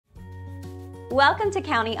Welcome to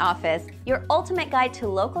County Office, your ultimate guide to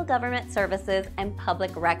local government services and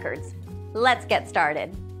public records. Let's get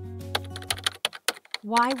started.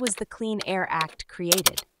 Why was the Clean Air Act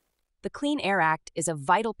created? The Clean Air Act is a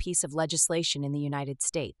vital piece of legislation in the United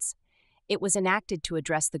States. It was enacted to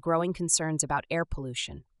address the growing concerns about air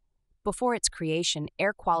pollution. Before its creation,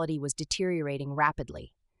 air quality was deteriorating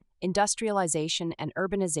rapidly. Industrialization and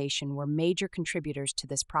urbanization were major contributors to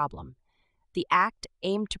this problem. The Act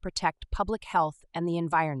aimed to protect public health and the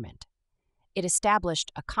environment. It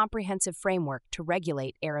established a comprehensive framework to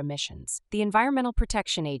regulate air emissions. The Environmental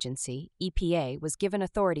Protection Agency, EPA, was given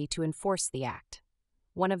authority to enforce the Act.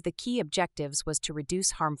 One of the key objectives was to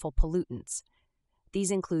reduce harmful pollutants.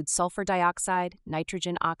 These include sulfur dioxide,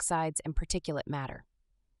 nitrogen oxides, and particulate matter.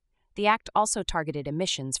 The Act also targeted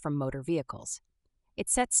emissions from motor vehicles. It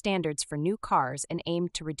set standards for new cars and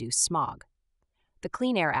aimed to reduce smog. The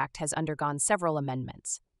Clean Air Act has undergone several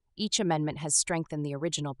amendments. Each amendment has strengthened the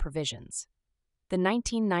original provisions. The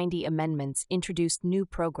 1990 amendments introduced new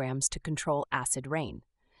programs to control acid rain.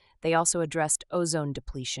 They also addressed ozone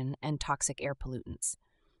depletion and toxic air pollutants.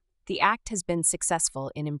 The Act has been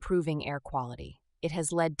successful in improving air quality. It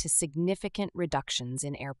has led to significant reductions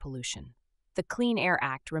in air pollution. The Clean Air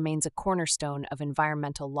Act remains a cornerstone of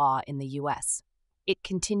environmental law in the U.S. It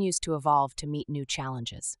continues to evolve to meet new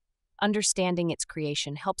challenges. Understanding its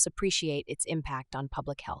creation helps appreciate its impact on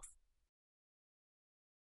public health.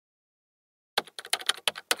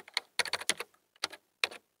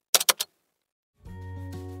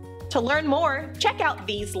 To learn more, check out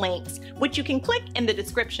these links, which you can click in the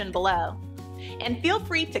description below. And feel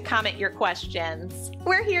free to comment your questions.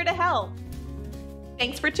 We're here to help.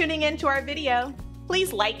 Thanks for tuning in to our video.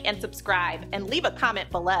 Please like and subscribe and leave a comment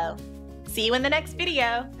below. See you in the next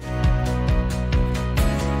video.